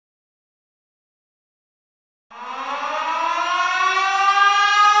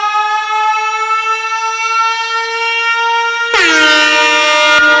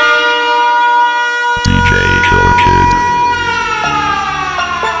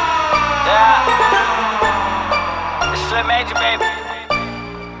Major, baby.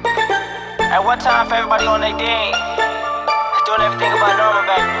 At one time for everybody on their day. Doing everything about normal,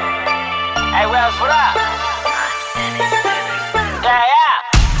 baby. Hey, Wells, what up? Yeah.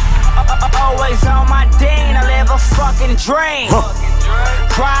 Always on my dean, I live a fucking dream.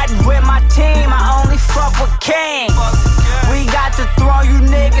 Riding with my team, I only fuck with kings. We got the throne, you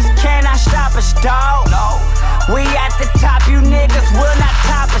niggas cannot stop us, dawg. We at the top, you niggas will not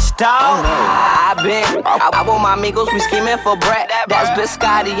top us, dawg. I want my amigos, we scheming for bread. That's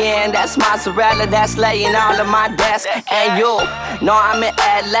biscotti and that's mozzarella, that's laying all of my desk. And you know I'm in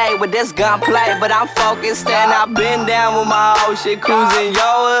LA with this gunplay, but I'm focused and I've been down with my old shit, cruising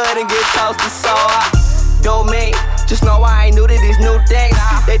your hood and get toasted, so I do me. Just know I ain't new to these new things.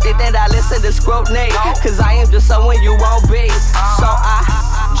 They think that I listen to scrutiny, cause I am just someone you won't be. So I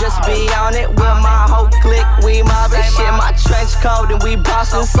just be on it with my whole clique. We mobbing shit, my trench coat and we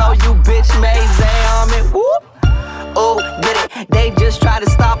bossin', so you bitch made they on me. Whoop. Ooh, get it, they just try to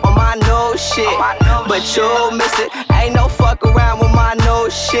stop on my new shit, but you'll miss it, ain't no fuck around with my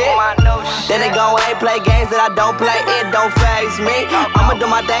new shit. Then they gon' play games that I don't play, it don't faze me. I'ma do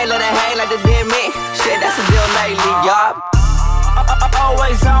my thing, let it hang like they did me. Shit, that's a deal lately, y'all.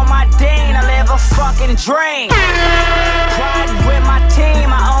 Always on my dean, I live a fucking dream. Riding with my team,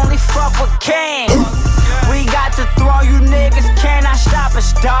 I only fuck with kings. We got the throne, you niggas cannot stop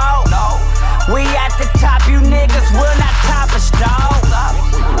us, dawg. We at the top, you niggas will not top us, dawg.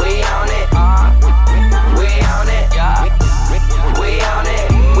 We on it, we on it, we on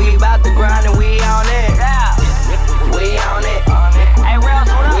it. We bout to grind and we on it, we on it. Hey, Wells,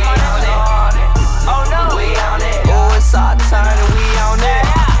 what up? We on it, oh no, we on it. Oh, it's our turn and we on it.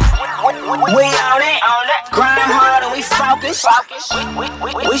 We on it, grind hard and we focus.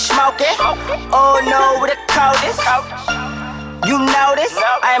 We smoking, oh no, with the coldest. You know this,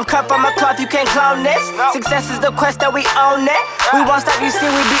 I am cut from a cloth, you can't clone this. Success is the quest that we own it. We won't stop, you see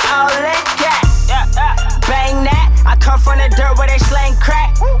we be on it. Yeah, bang that, I come from the dirt where they slang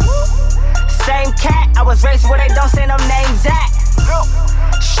crack. Same cat, I was raised where they don't say no names at.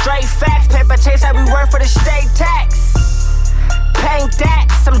 Straight facts, paper chase that we work for the state tax. Paint that,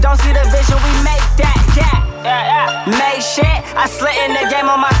 some don't see the vision, we make that, yeah. Made shit, I slid in the game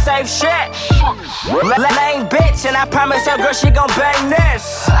on my safe shit. Lame bitch, and I promise your girl she gon' bang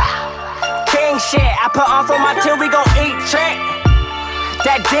this. King shit, I put on for my team, we gon' eat trick.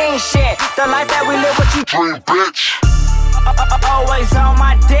 That ding shit, the life that we live, what you dream, bitch. Always on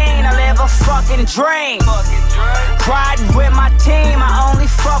my dean, I live a fucking dream. Riding with my team, I only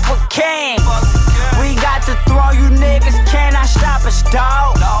fuck with kings. We got the throne, you niggas cannot stop us,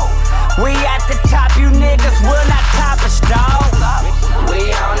 dawg. We at the top, you niggas will not top us, dawg.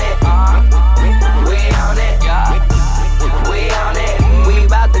 We on it, we on it, we on it. We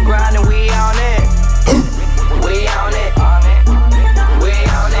bout to grind and we on it, we on it, we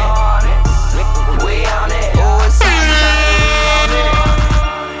on it, we on it. Oh, it's our turn,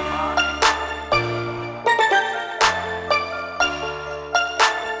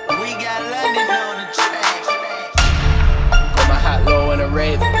 we got London on the track. Got my hat low in a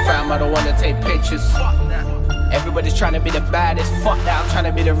rave, fam, I don't wanna take pictures. Everybody's trying to be the baddest, fuck that, I'm trying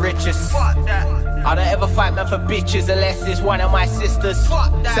to be the richest. I don't ever fight man for bitches unless it's one of my sisters.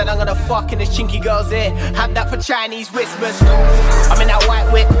 Said I'm gonna fuck in this chinky girl's ear, have that for Chinese whispers. I'm in that white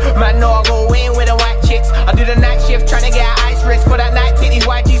whip, man know I go in with the white chicks. I do the night shift trying to get an ice wrist. For that night take these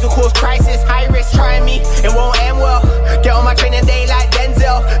white G's will cause crisis. High risk trying me, it won't end well. Get on my training day like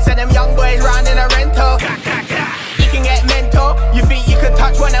Denzel. Send them young boys round in a rental. You can get mental, you think you could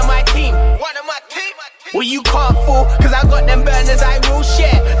touch one of my team. Well, you can't fool, cause I got them burners I will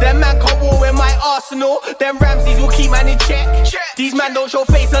share. Them man can't war with my arsenal. Them Ramses will keep man in check. These man don't show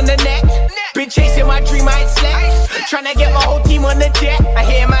face on the neck. Been chasing my dream, I ain't slept. Tryna get my whole team on the jet. I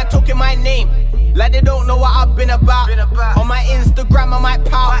hear man talking my name like they don't know what I've been about. On my Instagram I might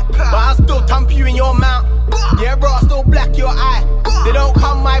pout, but I'll still thump you in your mouth. Yeah bro, I'll still black your eye. They don't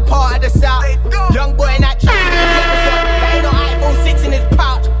come my part of the south. Young boy in that track, there ain't no iPhone 6 in his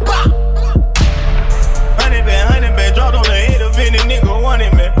pouch. 100 been dropped on the head of any nigga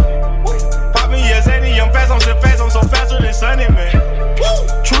wanted, man. Pop me, yes, any, I'm fast, I'm so faster than Sunny, man.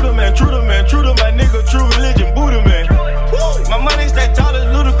 True to man, true to my nigga, true religion, Buddha, man. My money stack tall as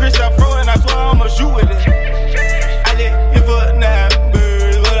Ludacris, I throw and I swear I'ma shoot with it. I let it for 9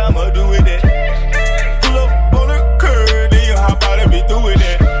 birds, what I'ma do with it? Pull up on the curb, then you hop out and be through with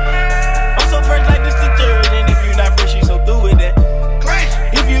it. I'm so fresh like this detergent, if you not fresh, you so through with it.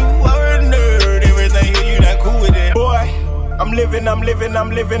 If you are a nerd, everything here, you not cool with it. Boy, I'm living,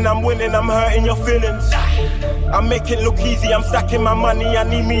 I'm winning, I'm hurting your feelings. I make it look easy, I'm stacking my money, I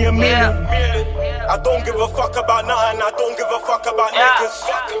need me a million. I don't give a fuck about nothing, I don't give a fuck about niggas.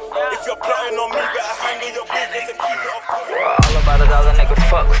 If you're plotting on me, better handle your business and keep it off. All about a dollar, nigga,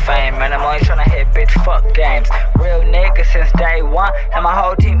 fuck fame. Man, I'm always tryna hit bitch, fuck games. Real nigga since day one. And my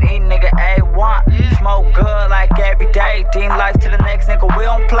whole team eating, nigga, A1. Smoke good like every day. Deem life to the next, nigga, we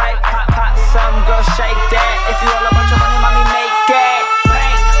don't play. Pop something, girl, shake that. If you all about your money, mommy, make that.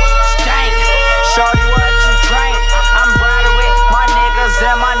 Paint, stank, shorty, what you drink? I'm riding with my niggas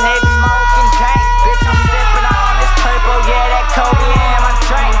and my niggas smoking dank. Bitch, I'm sipping on this purple, yeah, that Kobe and my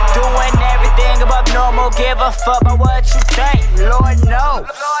drink. Doing everything above normal, give a fuck about what you think. Lord knows,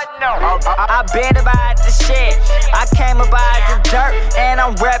 I been about the shit. I came about the dirt, and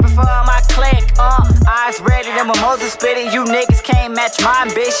I'm rapping for my clique. Eyes ready, then when Moses spitting, you niggas can't match my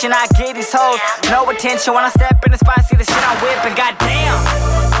ambition. I get these hoes, no attention when I step in the spot, see the shit I'm whipping. Goddamn,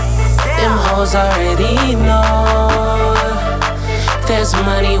 them hoes already know there's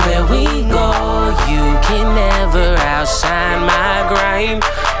money where we go. You can never outshine my grind.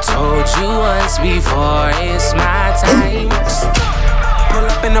 Told you once before, it's my time. Pull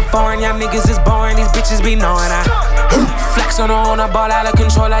up in the foreign, y'all niggas is boring. These bitches be knowing I flex on I ball out of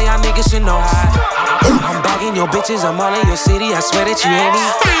control. Y'all niggas should know how I'm bagging your bitches, I'm all in your city. I swear that you hear me.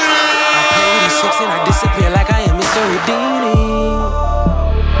 I play with these chicks and I disappear like I am Mr. Houdini.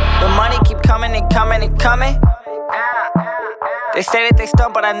 the money keep coming and coming and coming. They say that they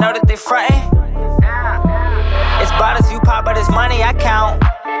stunt, but I know that they frontin'. It's bottles you pop, but it's money I count.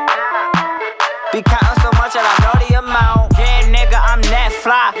 Be counting so much that I know the amount. Yeah, nigga, I'm that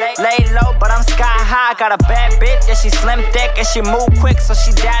fly. Lay low, but I'm sky high. Got a bad bitch, yeah, she slim thick and she move quick, so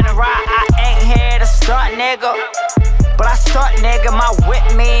she down to ride. I ain't here to stunt, nigga, but I stunt, nigga. My whip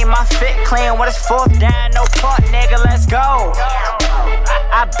mean, my fit clean. When it's fourth down, no part, nigga, let's go.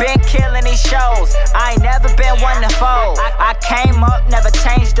 I been killing these shows, I ain't never been one to fold. I came up, never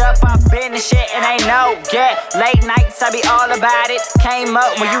changed up, I been the shit and ain't no. Yeah, late nights, I be all about it. Came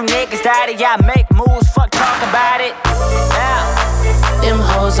up when you niggas died, yeah, I make moves, fuck talk about it. Yeah. Them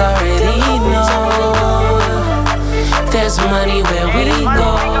hoes already know there's money where we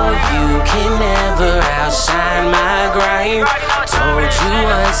go. You can never outshine my grind. Told you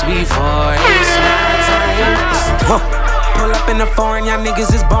once before, it's my time. Pull up in the foreign, y'all niggas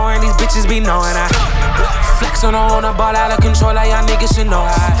is boring. These bitches be knowing I flex on a ball out of control. Y'all niggas should know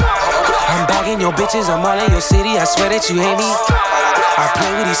how I'm bagging your bitches, I'm all in your city. I swear that you hate me. I play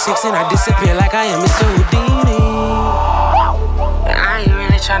with these chicks and I disappear like I am Mr. Houdini. I ain't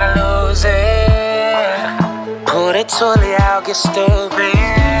really tryna lose it. Put it totally out, get stupid.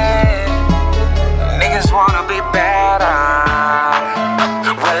 Niggas wanna be better.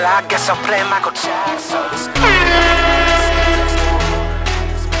 Well, I guess I'll play Michael Jackson.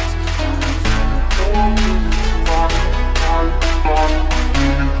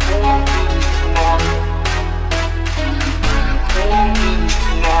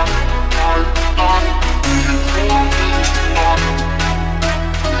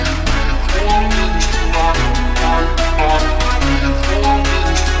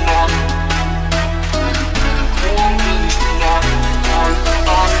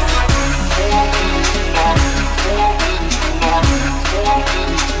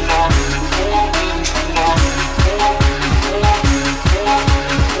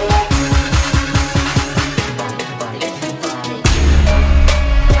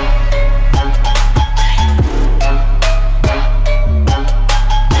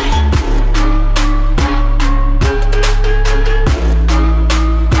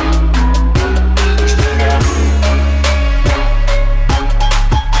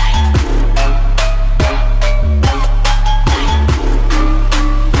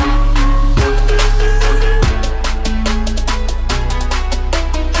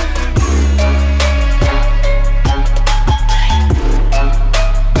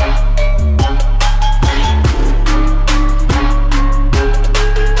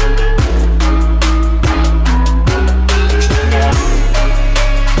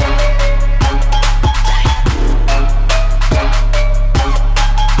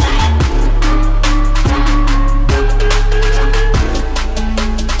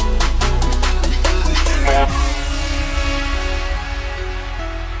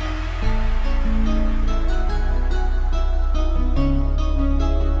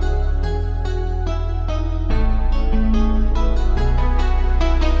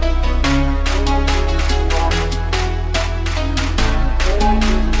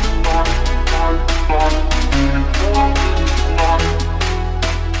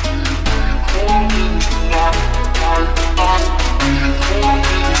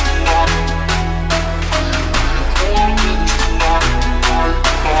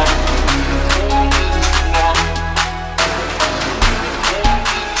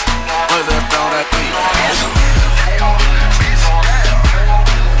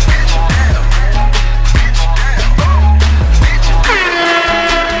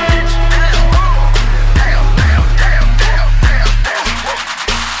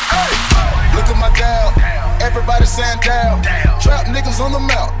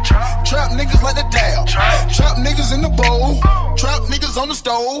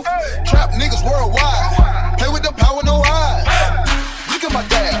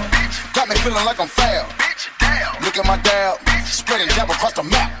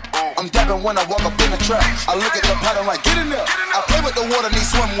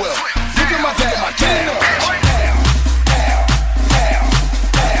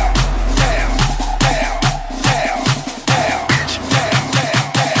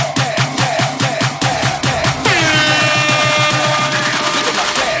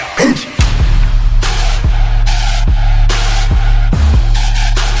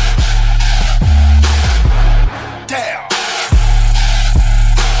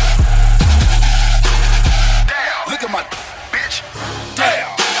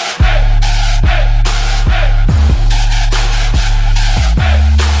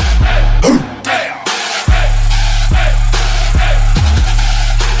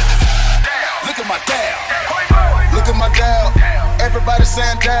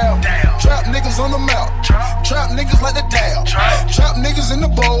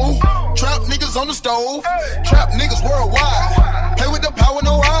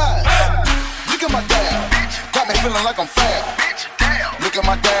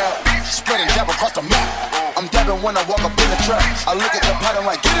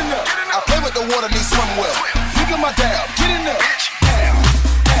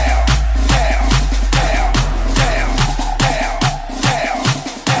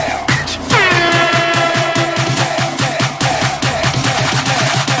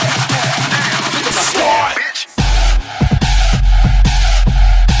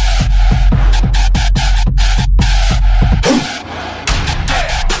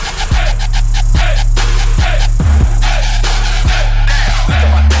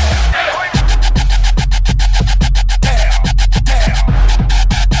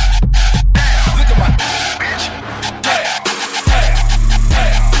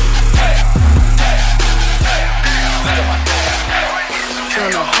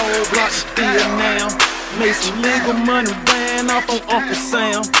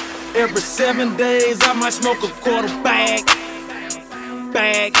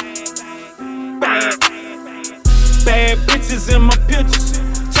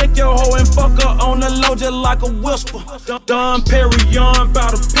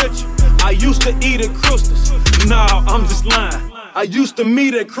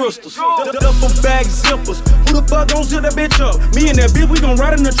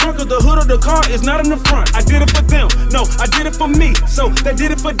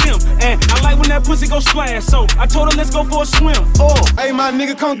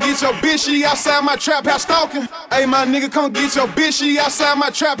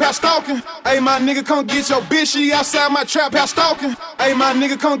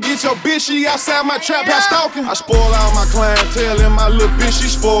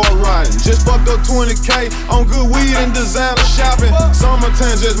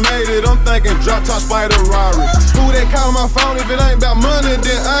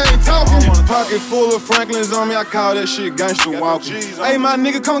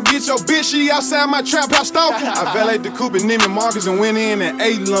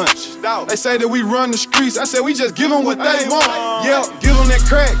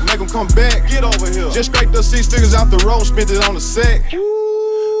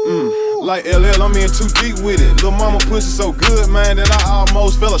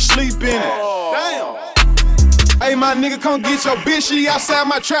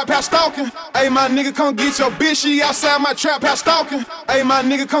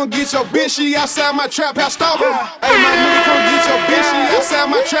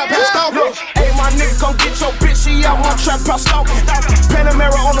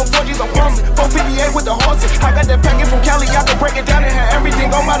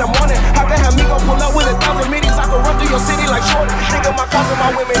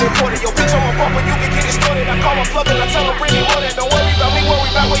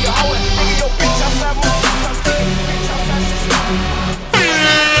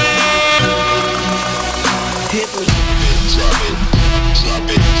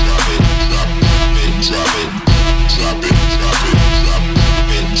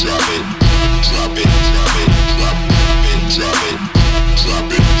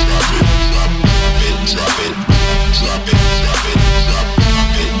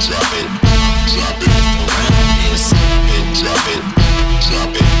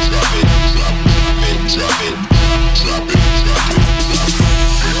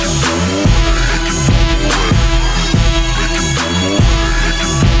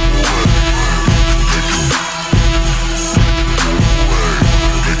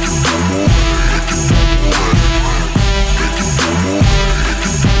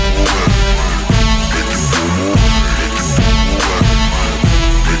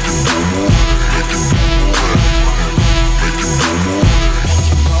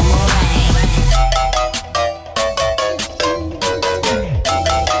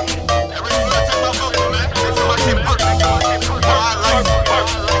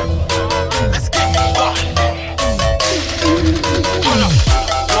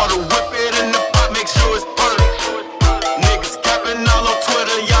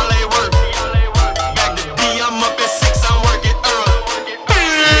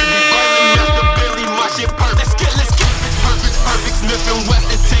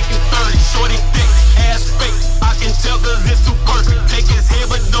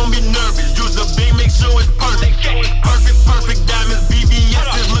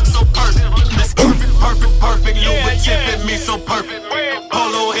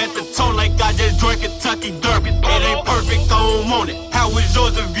 is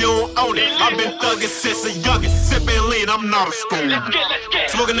yours if you don't own it. I've been thugging since a youngest. Sipping lean, I'm not a school.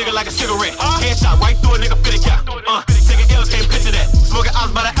 Smoke a nigga like a cigarette. Headshot right through a nigga fitted cap. Taking L's, can't picture that. Smoking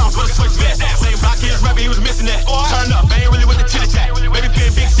ounce by the ounce, but a switch vest. Same block, his rapping, he was missing that. Turn up, I ain't really with the chitty chat. Baby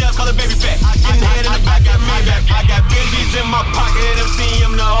pin, big shells, call it baby fat. Getting head in the back, got me back. I got Benjis in my pocket,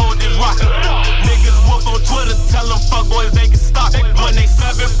 MCM to hold this rocker. Niggas wolf on Twitter, tell them fuck boys they can stop. When they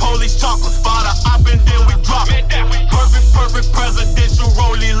serving police chocolate, spot a op and then we drop it. Perfect presidential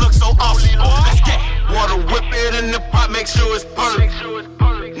rollie, look so awesome. Let's get water, whip it in the pot, make sure it's perfect.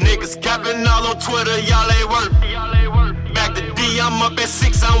 Niggas capping all on Twitter, y'all ain't worth. Back to D, I'm up at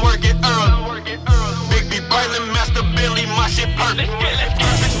 6, I'm working early. Big B Berlin, Master Billy, my shit perfect.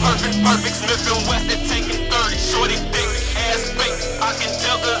 Perfect, Smith and West, they taking 30. Shorty thick, ass fake, I can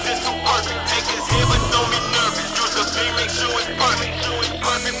tell cause it's too perfect. Take his head, but don't be nervous. Use the beat, make sure it's perfect.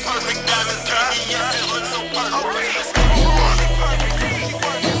 Perfect, diamonds, yes, it looks so perfect.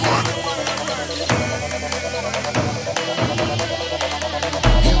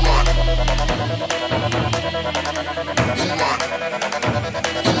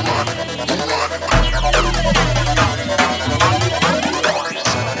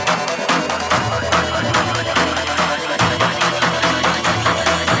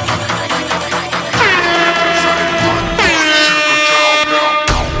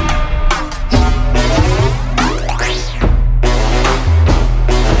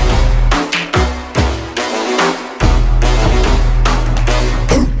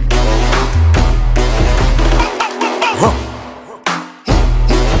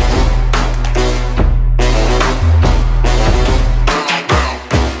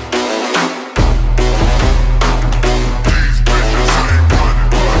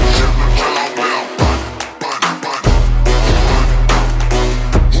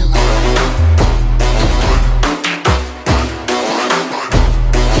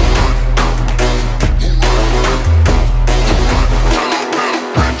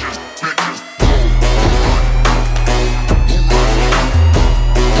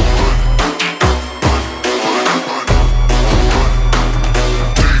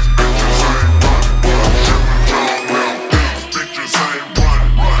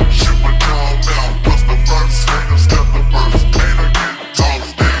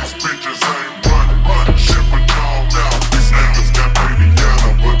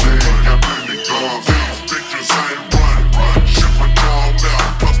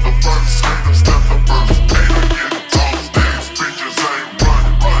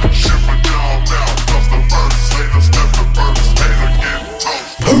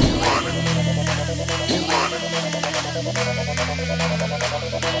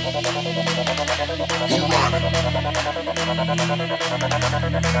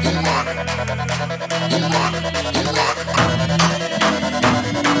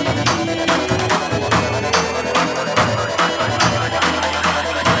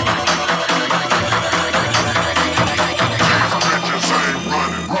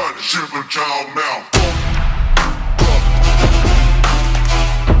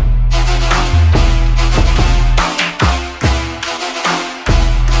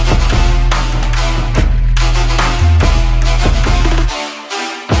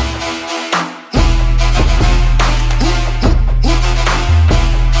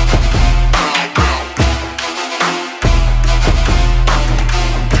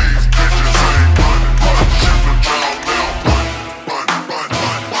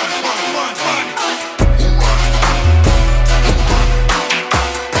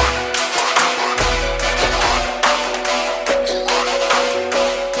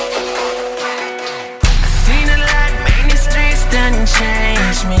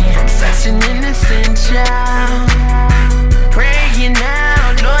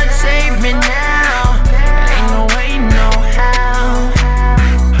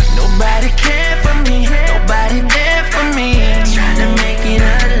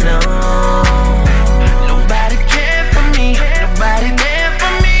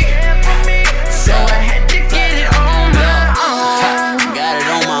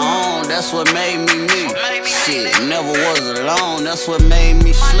 that's what made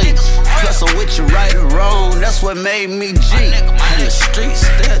me sleep. Plus I'm with you right or wrong, that's what made me G. And the streets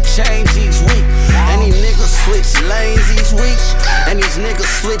still change each week. And these niggas switch lanes each week. And these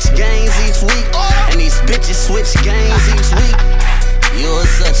niggas switch games each week. And these bitches switch games each week. You're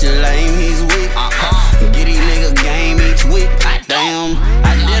such a lame, he's weak. Get these niggas game each week. Damn,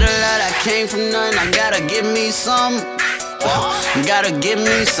 I did a lot, I came from nothing. I gotta give me some. Gotta give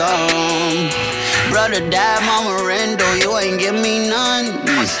me some. Brother died, mama rendo. You ain't give me none.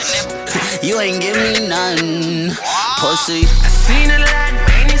 You ain't give me none. Pussy. Seen a lot,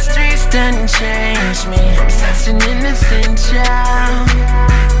 man, these streets done changed me from such an innocent child.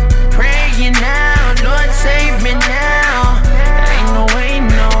 Praying now, Lord save me now. Ain't no way,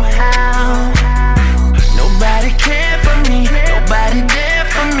 no how. Nobody care for me, nobody there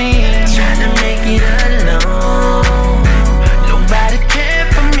for me. Trying to make it alone. Nobody care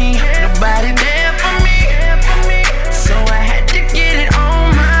for me, nobody there for me. So I had to get it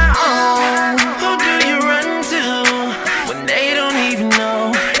on my own. Who do you run to when they don't even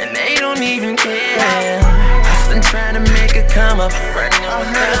know and they don't even care? Hustling trying to make a come up, running on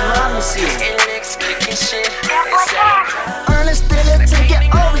promises, getting licks, kicking shit. Ernest didn't take it,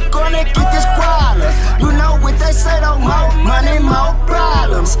 oh, we gonna get this guala. You know what they say, though, more money, more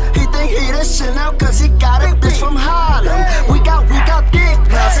problems. He think he the shit now cause he got a bitch from Harlem. We got big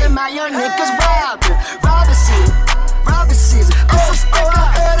girls and my young niggas robbing season. Oh, I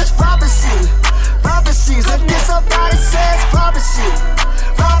heard it's robbing season. Get somebody says robbing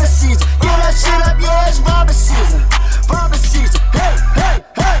season. Get that shit up, yeah, it's robbing season.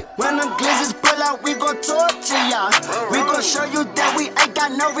 Hey, when them glizzies pull out, we gon' torture ya. We gon' show you that we ain't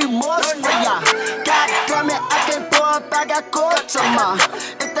got no remorse for ya. God damn it, I can't pour up, I got Cortama.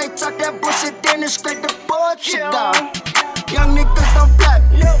 If they talk that bullshit, then it's straight to Portugal. Young niggas don't play,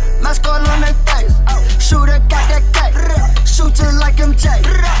 mask all on their face. Shooter got that cake, shoot just like MJ.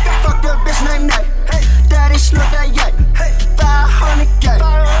 Fuck the bitch named Nate, daddy snuck that yay. 500K,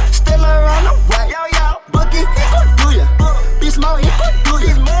 still around the way. Boogie, he gon' do ya. Beast mode, he gon' do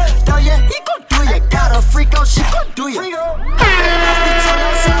ya. Though yeah, he gon' do ya. Got a freak out, she gon' do ya.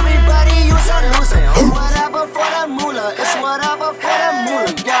 Everybody use a loser. Whatever for the moolah, it's whatever for the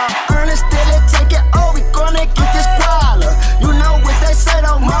moolah. Yeah, Ernest didn't take it, oh, we gonna get this guala. You know what they say,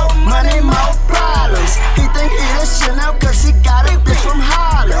 though, more money, more problems. He think he the shit now cause he got a bitch from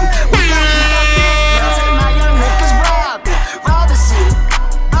Harlem. We got big girls and my young niggas robbing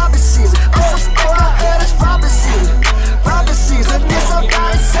season. Oh, I heard it's robbing season. Get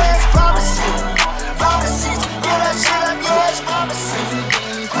somebody says robbing season. Get that shit up, yeah, it's robbing season.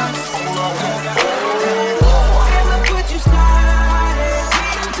 Look what you started.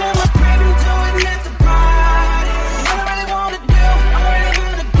 Turn my crib into an after party. All I really wanna do.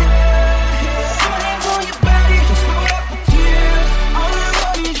 Put hands on your body, just roll up with you. All I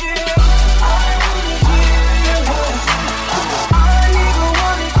want is you. All I nigga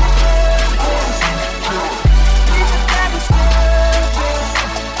wanna do.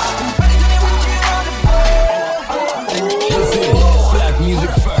 Black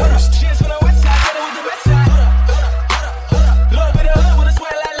music first.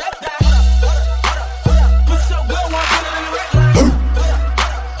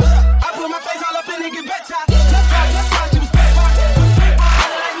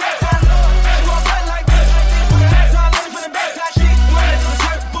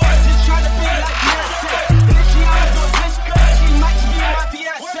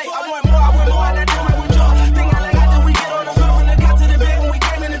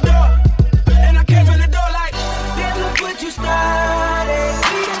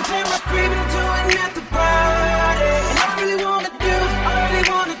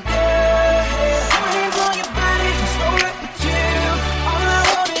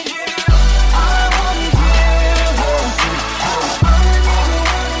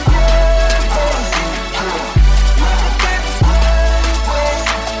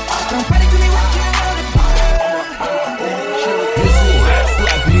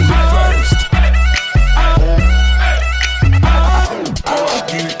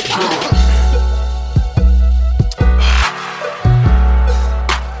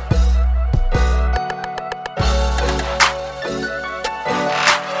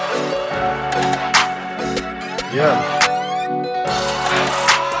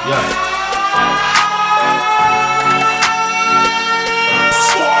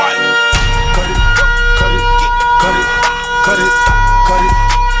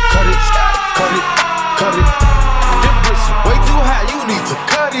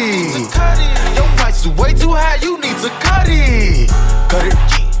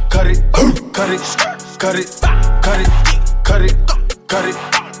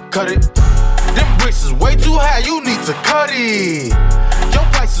 Cut it. Them bricks is way too high, you need to cut it. Your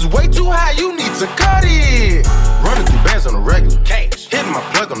price is way too high, you need to cut it. Running through bands on the regular. Hitting my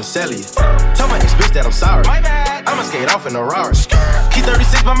plug on the cellular. Tell my ex-bitch that I'm sorry. I'ma skate off in a Rari. Keep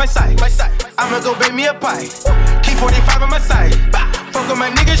 36 by my side. I'ma go bake me a pie. Keep 45 by my side. Fuck with my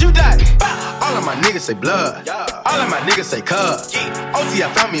niggas, you die. All of my niggas say blood. All of my niggas say cuz. OT, I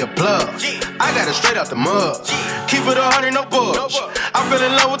found me a plug. I got it straight out the mud. Keep it 100, no budge. I fell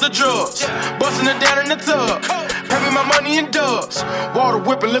in love with the drugs. Busting it down in the tub. Having my money in dubs. Water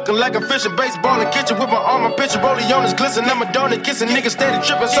whipping, looking like a fish in baseball in kitchen. With my arm, my picture, rolling on his glisten. I'm a donut kissing, niggas steady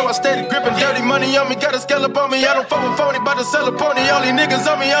tripping, so I steady gripping. Dirty money on me, got a scallop on me. I don't fuck with phony, bout to sell a pony. All these niggas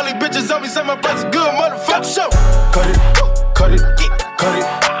on me, all these bitches on me. Some my price is good, motherfucker. Show. Cut it, cut it, cut it,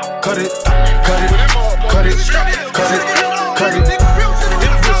 cut it, cut it, cut it, cut it, cut it.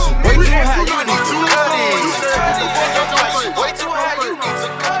 Them bitches way too high, you need to cut it. Way too high, you need to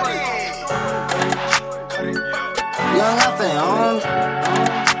cut it. Young F and on.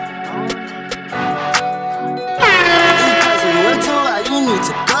 These prices way too high, you need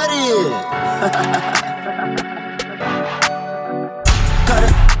to cut it. Cut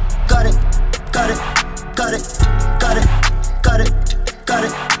it, cut it, cut it, cut it, cut it, cut it, cut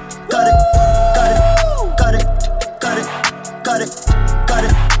it, cut it, cut it, cut it, cut it, cut it, cut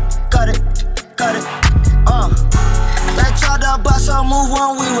it, cut it, cut it. They tried to bust a move when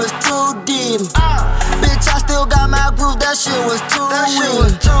we was too deep. Bitch, I still got my groove, that shit was too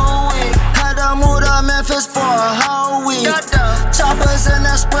weak. Had to move to Memphis for a whole week. Choppers in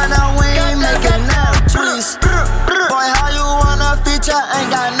the sprinter, we ain't making no tweets. Boy, how you wanna feature? Ain't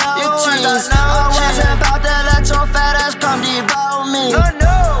got no cheese. I wasn't about to let your fat ass come debout me.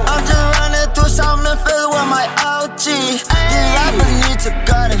 I'm just running through South Memphis with my OG. These rappers need to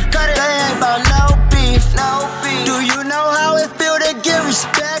cut it. They ain't about no beef. Do you know how it feel to get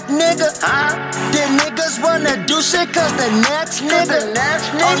respect, nigga? The niggas wanna do shit cause the next nigga.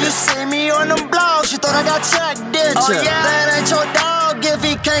 Oh, you see me on them blogs, you thought I got checked, did ya? That ain't your dog if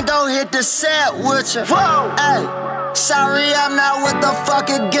he can't go hit the set with ya. Hey, sorry I'm not with the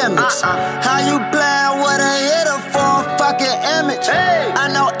fucking gimmicks. How you playing with a hitter for a fucking image? I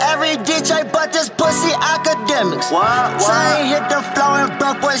know every DJ but this pussy academics. So I ain't hit the flow and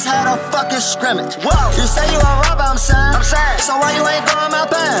broke boys had a fucking scrimmage. You say you a robber, I'm saying. So why you ain't going my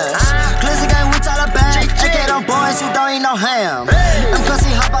pants? Glizzy gang, we Taliban. AK them boys who don't eat no ham. I'm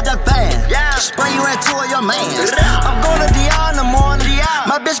pussy hop out the van. Spray you in two of your mans. I'm going to DR in the morning.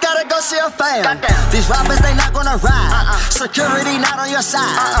 My bitch gotta go see her fam. These rappers, they not gonna ride. Security not on your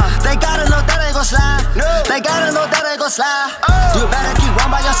side. They gotta know that ain't gon' slide. They gotta know that ain't gon' slide. You better keep one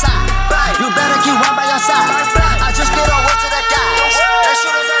by your side. You better keep one by your side. I just get over to the guys. They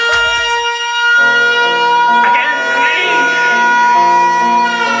shooters are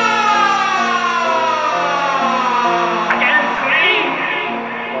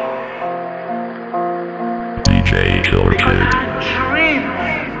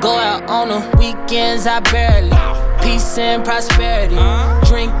Go out on the weekends, I barely. Peace and prosperity.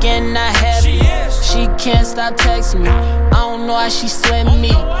 Drinking, not heavy. She can't stop texting me. I don't know how she sweating me.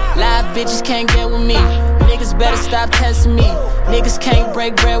 Live bitches can't get with me. Niggas better stop testing me. Niggas can't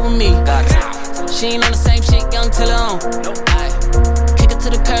break bread with me. She ain't on the same shit, young till her on. Kick her to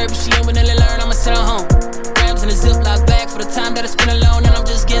the curb, if she ain't vanilla learn, I'ma send her home. Grams in a Ziploc bag for the time that I spend alone, and I'm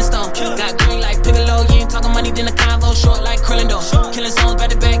just getting stoned. Got green like Piccolo, you ain't talking money, then the convo short like Krillin though. Killing songs back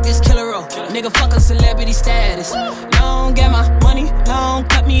to back, this killer roll. Nigga fuck a celebrity status. Long get my money, long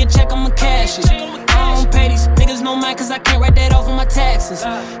cut me a check, I'ma cash it. I don't pay these niggas no mind, cause I can't write that off on my taxes.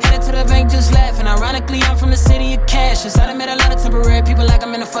 Headed to the bank just laughing, ironically I'm from the city of Cassius. I done met a lot of temporary people like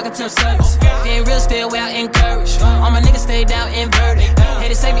I'm in a fucking temp service. If you ain't real, stay away, I encourage. All my niggas stay down inverted. Hey,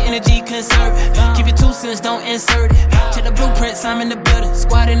 to save your energy, conserve it. Keep your 2 cents, don't insert it. Check the blueprints, I'm in the building.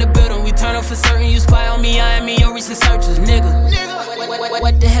 Squad in the building, we turn up for certain. You spy on me, I am me, your recent searches, nigga.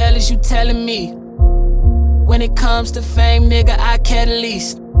 What the hell is you telling me? When it comes to fame, nigga, I care the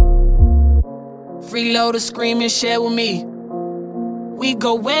least. Freeloader, scream and share with me. We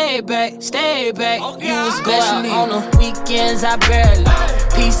go way back, stay back. You especially on the weekends, I barely.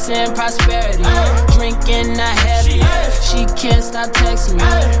 Peace and prosperity. Drinking, not heavy. She can't stop texting me.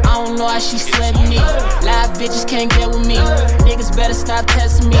 I don't know how she sweating me. Live bitches can't get with me. Niggas better stop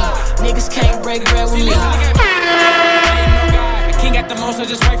testing me. Niggas can't break bread with me. King got the most, so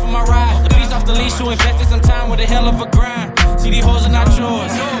just wait for my ride. The beast off the leash, who invested some time with a hell of a grind. See, these hoes are not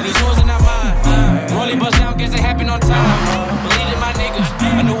yours, these hoes are not mine. Rolling bust down, guess it happened on time. Believe in my niggas,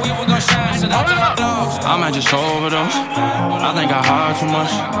 I knew we were gon' shine. Shout out to my dogs. I might just overdose. I think I hard too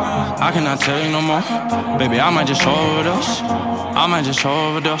much. I cannot take no more. Baby, I might just overdose. I might just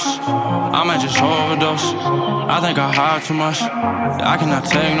overdose. I might just overdose. I think I hard too much. I cannot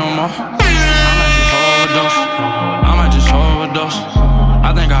take no more. I might just overdose. I might just overdose.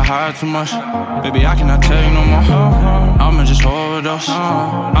 I think I hide too much. Baby, I cannot take no more. I'ma just overdose.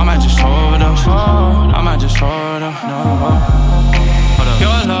 I might just overdose. I might just overdose.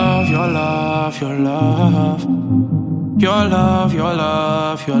 Your love, your love, your love. Your love, your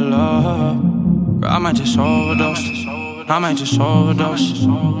love, your love. I might just overdose. I might just overdose.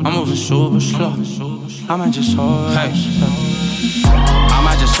 I'm moving super slow. I might just overdose. I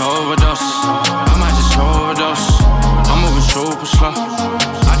might just overdose. I might just overdose. I'm moving super slow.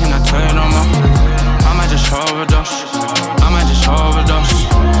 I cannot tell you no more. I might just overdose. I might just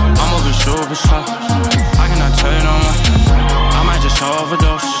overdose. I'm moving super slow. I cannot tell you no more. I might just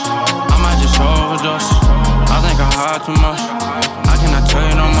overdose. I might just overdose. I think I heard too much. I cannot tell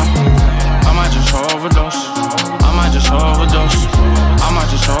you no more. I might just overdose. I might just overdose. I might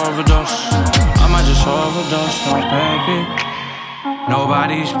just overdose. I might just overdose. No, baby.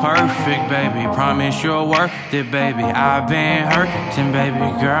 Nobody's perfect, baby. Promise you're worth it, baby. I've been hurting,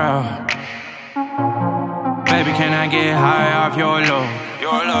 baby girl. Baby, can I get high off your love?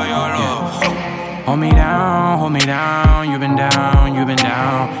 Your love, your love. Yeah. Hold me down, hold me down. You've been down, you've been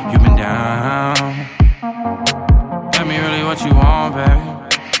down, you've been down. Tell me really what you want, baby.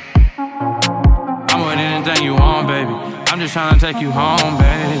 I'm with anything you want, baby. I'm just trying to take you home,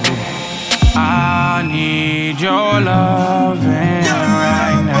 baby. I need your loving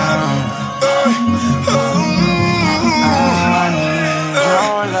right now. I need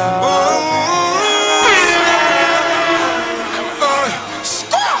your love.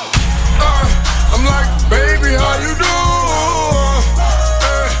 I'm like, baby, how you doing?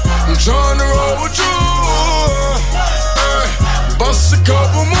 I'm trying to roll with you. Bust a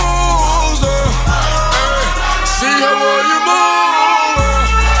couple moves. See how well you move.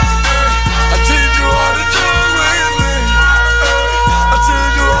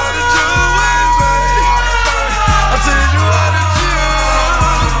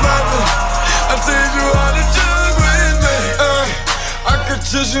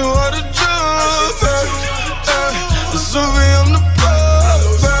 Teach you how to jump, baby. Zuby on the plug,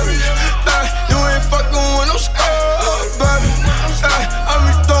 baby. You ain't fucking with no scrub, baby. I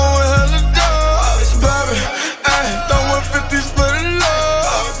be throwing hella dubs, baby. Throwing 50s for the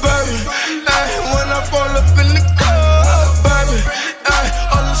love, baby. When I fall up in the club, baby.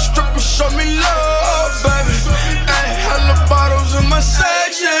 All the strippers show me love, baby. Hella bottles in my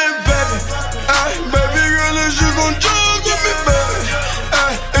section, baby. Baby girl, is you gon' jug with me, baby?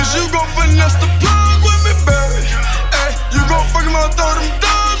 You gon' finesse the plug with me, baby. Ay, you gon' fuck around, throw them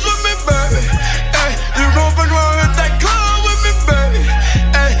doors with me, baby. Ay, you gon' fuck around, hit that club with me, baby.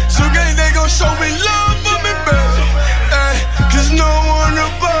 Ay, so gang, they gon' show me love with me, baby. Ay, cause no one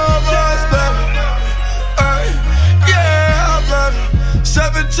above us, baby. Ay, yeah, baby.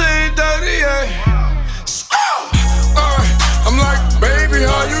 1738. I'm like, baby,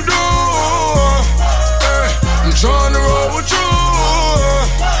 how you doing? Ay, I'm trying to roll with you.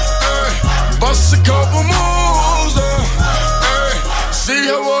 Bust a couple moves, see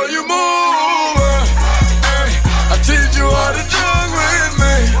how well you move. I teach you how to jug with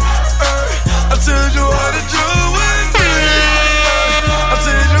me. I teach you how to jug with me. I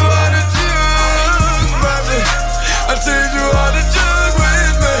teach you how to jug, baby. I teach you how to jug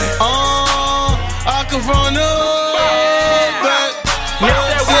with me. I come from the back.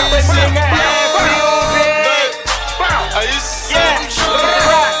 I used to say I'm sure.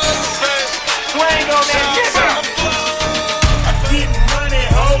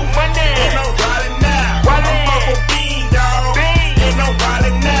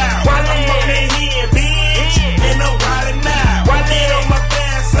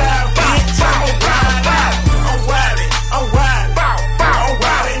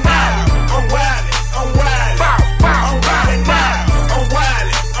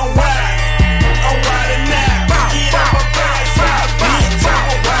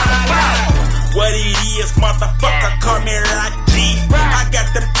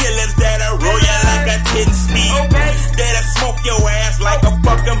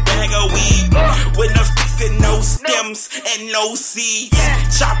 And no seeds,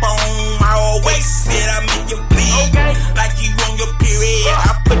 chopper on my always said I make you bleed. Like you on your period,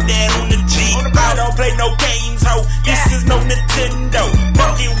 I put that on the G. I don't play no games, ho. This is no Nintendo.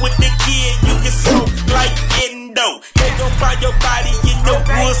 Fucking with the kid, you can smoke like Endo. They gon' find your body in the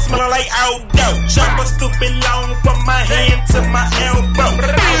wood, smell like outdo. Chopper stupid long from my hand to my elbow.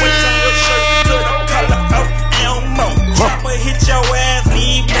 I would turn your shirt to the color of Elmo. Chopper hit your ass,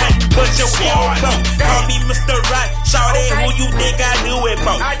 leave nothing but your elbow. Call me Mr. Right, shout it, who you think I do it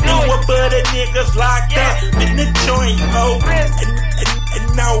for? Do it for the niggas locked up in the joint, ho. And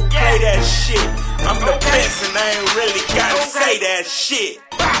no, play that shit. I'm the best and I ain't really gotta say that shit.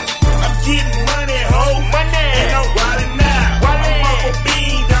 I'm getting money, ho. And I'm wildin' now. I'm off a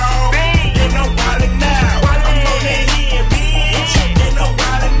bean, dog. And I'm wildin' now. I'm on that here, bitch. And I'm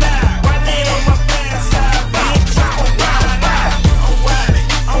wildin' now. And on my fast side, bitch. I'm wildin' now. I'm wildin',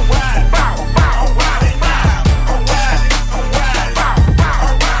 I'm wildin'. I'm wildin' now. I'm wildin', I'm wildin'.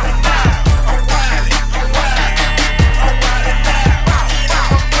 I'm wildin' now. I'm wildin', I'm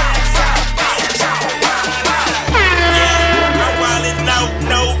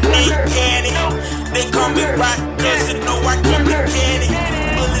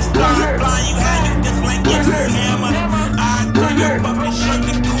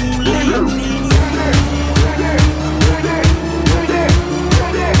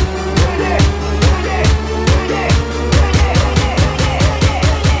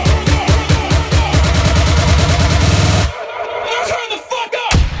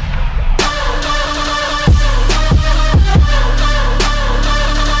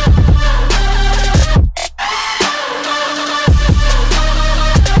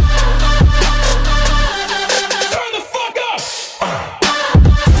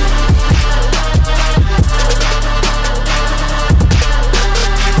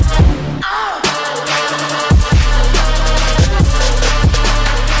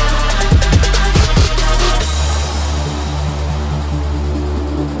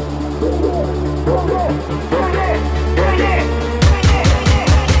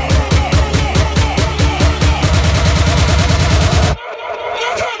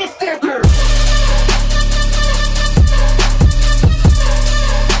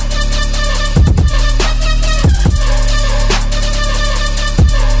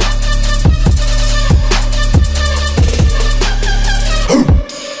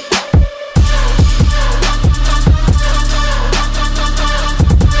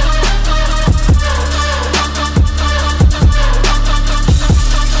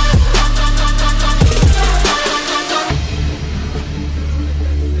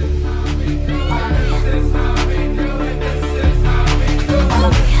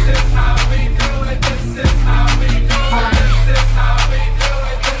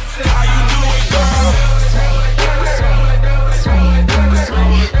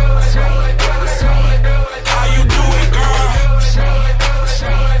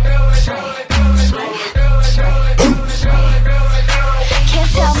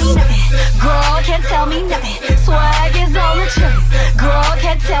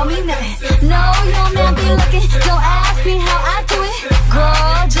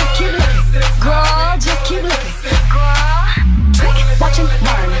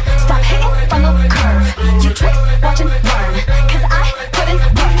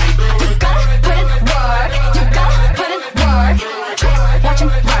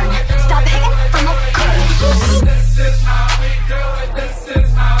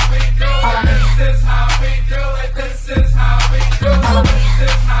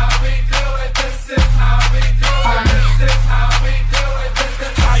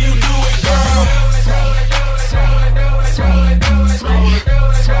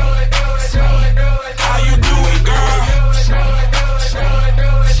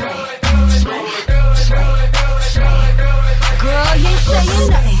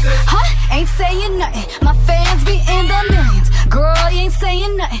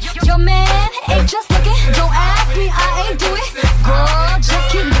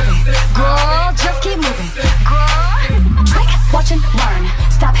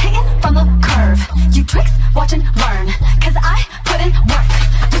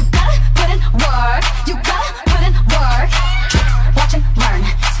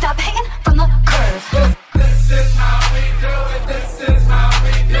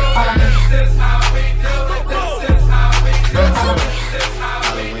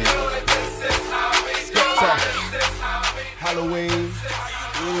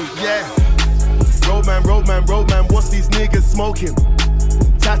Roadman, what's these niggas smoking?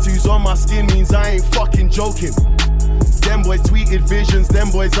 Tattoos on my skin means I ain't fucking joking. Them boys tweeted visions, them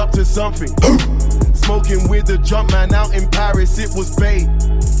boys up to something. Smoking with the jump man out in Paris, it was bait.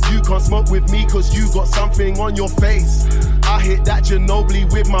 You can't smoke with me cause you got something on your face. I hit that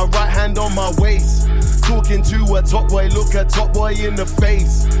Ginobili with my right hand on my waist. Talking to a top boy, look a top boy in the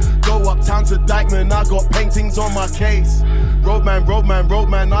face. Go uptown to Dykeman, I got paintings on my case.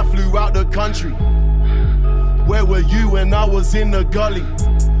 Roadman, I flew out the country. Where were you when I was in the gully?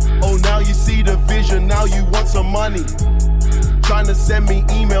 Oh, now you see the vision, now you want some money. Trying to send me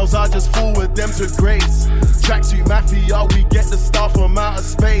emails, I just forward them to Grace. Tracksuit Mafia, we get the stuff from outer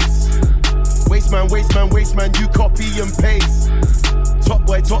space. Wasteman, you copy and paste. Top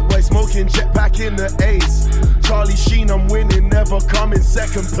boy, smoking jetpack in the ace. Charlie Sheen, I'm winning, never come in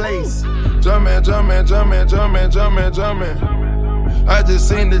second place. Jumpin'. I just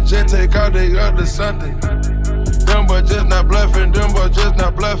seen the jet take out the other something. Them boys just not bluffing, Jumpin',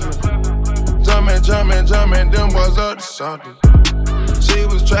 them boys up to something. She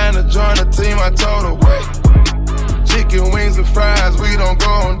was trying to join the team, I told her wait. Chicken wings and fries, we don't go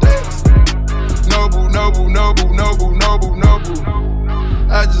on dates. Noble.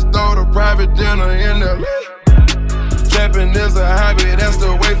 I just throw the private dinner in LA. Trapping is a hobby, that's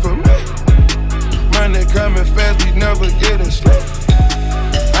the way for me. Money coming fast, we never getting straight.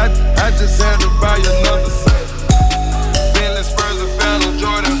 I just had to buy another set. Bentley Spurs and Phantom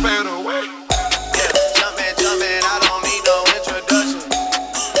Jordan fans.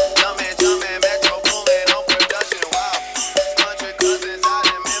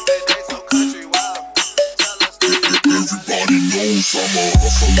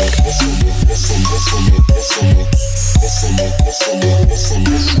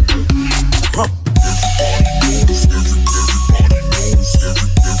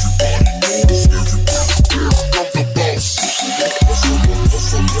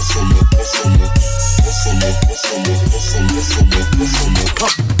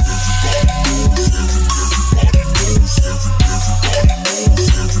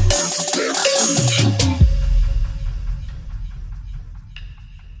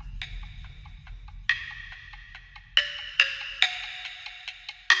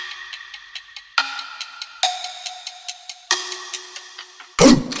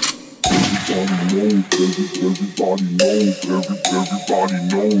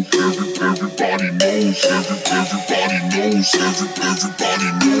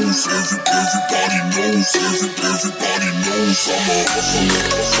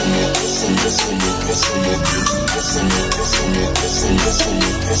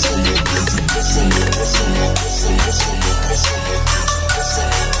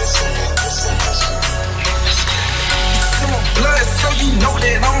 Blood, so you know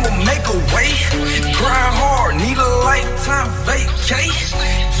that I'ma make a way. Grind hard, need a lifetime vacay.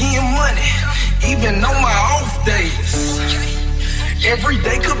 Getting money, even on my off days. Every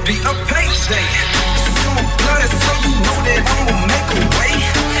day could be a payday. Some blood, so you know that I'ma make a way.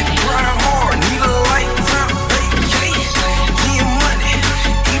 Grind hard, need a lifetime vacay. Getting money,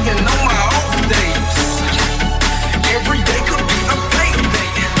 even on my off days. Every day could be a payday.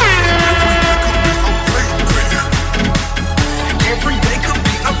 Every day could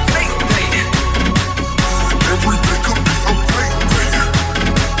be a payday. Every day could be a payday.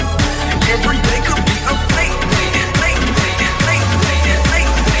 Every day could be a payday.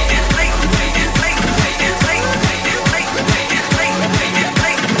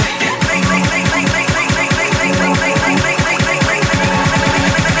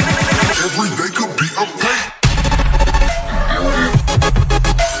 Every day could be a payday.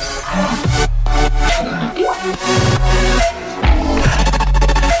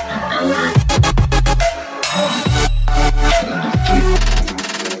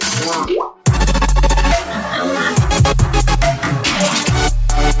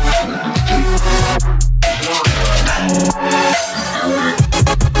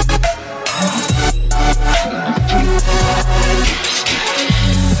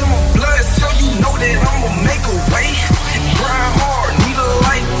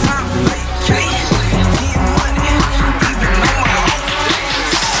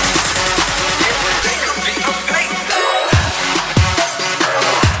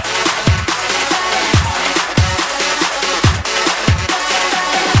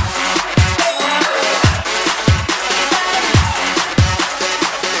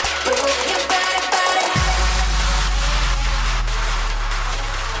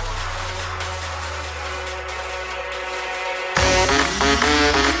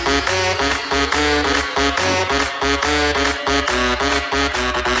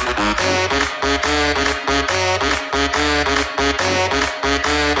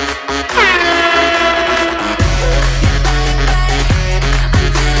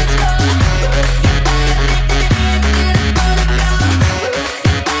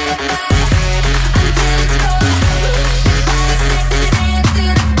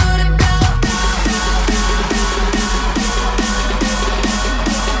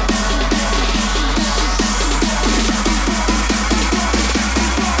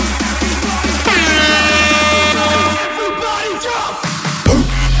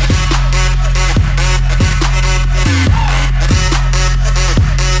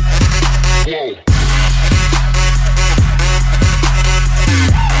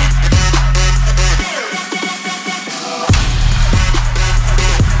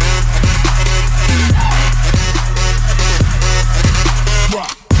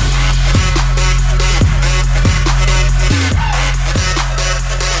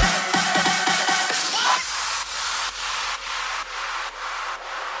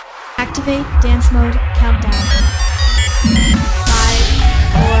 Activate dance mode countdown.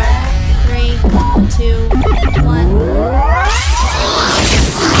 5, 4, 3, 2, 1.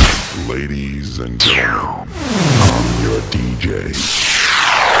 Ladies and gentlemen, I'm your DJ.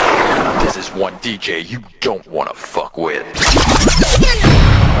 This is one DJ you don't wanna fuck with.